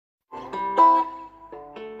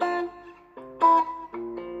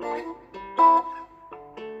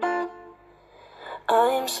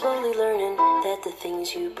slowly learning that the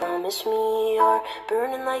things you promised me are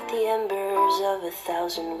burning like the embers of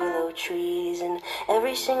 1,000 willow trees. And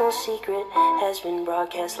every single secret has been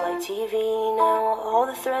broadcast like TV. Now all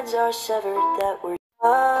the threads are severed that were.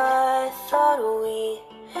 I thought we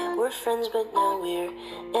were friends, but now we're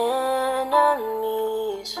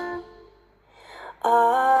enemies.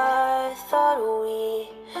 I thought we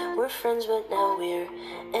were friends, but now we're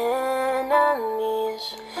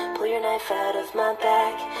enemies. Pull your knife out of my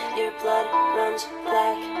back, your blood runs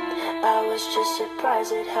black. I was just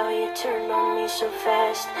surprised at how you turned on me so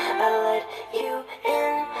fast. I let you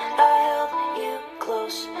in, I held you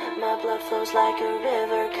close. My blood flows like a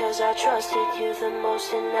river, 'cause I trusted you the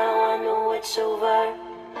most. And now I know it's over.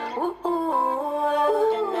 Ooh,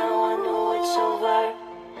 and now I know it's over.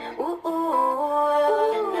 Ooh,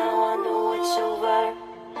 and now I know it's over.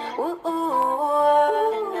 Ooh,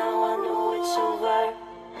 and now I know it's over.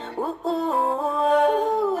 Ooh,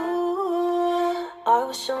 I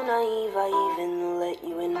was so naive, I even let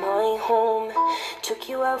you in my home. Took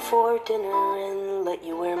you out for dinner and let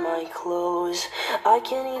you wear my clothes. I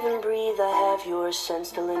can't even breathe, I have your scent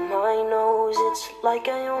still in my nose. It's like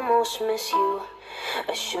I almost miss you,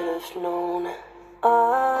 I should have known.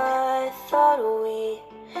 I thought we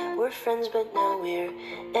were friends, but now we're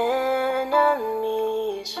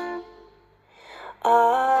enemies.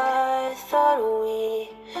 I thought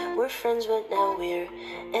we were friends, but now we're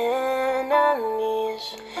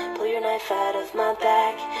enemies. Pull your knife out of my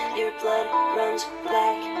back, your blood runs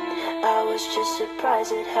black. I was just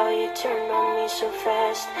surprised at how you turned on me so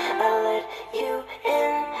fast. I let you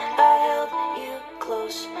in, I held you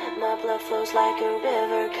close. My blood flows like a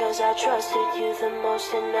river, 'cause I trusted you the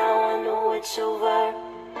most. And now I know it's over.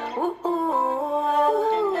 Ooh,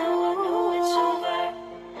 and now I know it's over.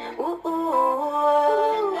 Ooh,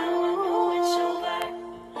 and now I know it's over.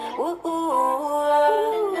 Ooh,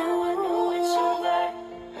 and now I know it's over.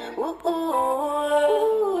 Ooh,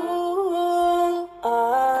 I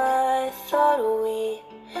thought we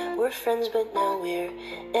were friends, but now we're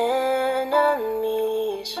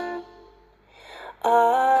enemies.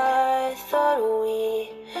 I thought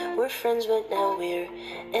we were friends, but now we're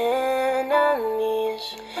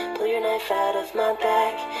enemies. Pull your knife out of my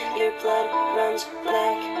back, your blood runs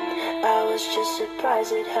black. I was just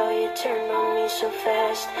surprised at how you turned on me so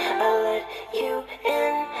fast. I let you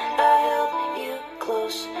in, I held you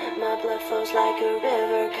close. My blood flows like a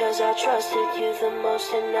river, 'cause I trusted you the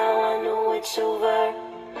most. And now I know it's over.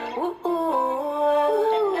 Ooh,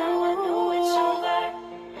 and now I know it's over.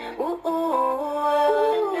 Ooh,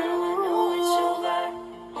 and now I know it's over.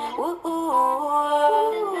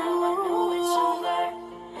 Ooh, and now I know it's over.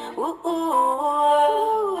 Ooh,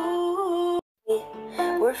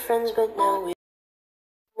 we're friends, but now we're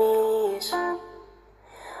enemies.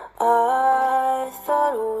 I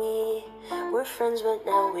thought we were friends, but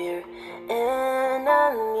now we're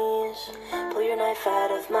enemies. Pull your knife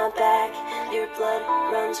out of my back, your blood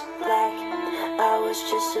runs black. I was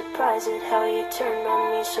just surprised at how you turned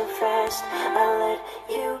on me so fast. I let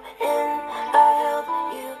you in, I held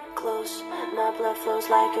you close. My blood flows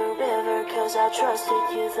like a river, 'cause I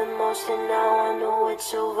trusted you the most. And now I know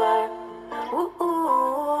it's over. Ooh,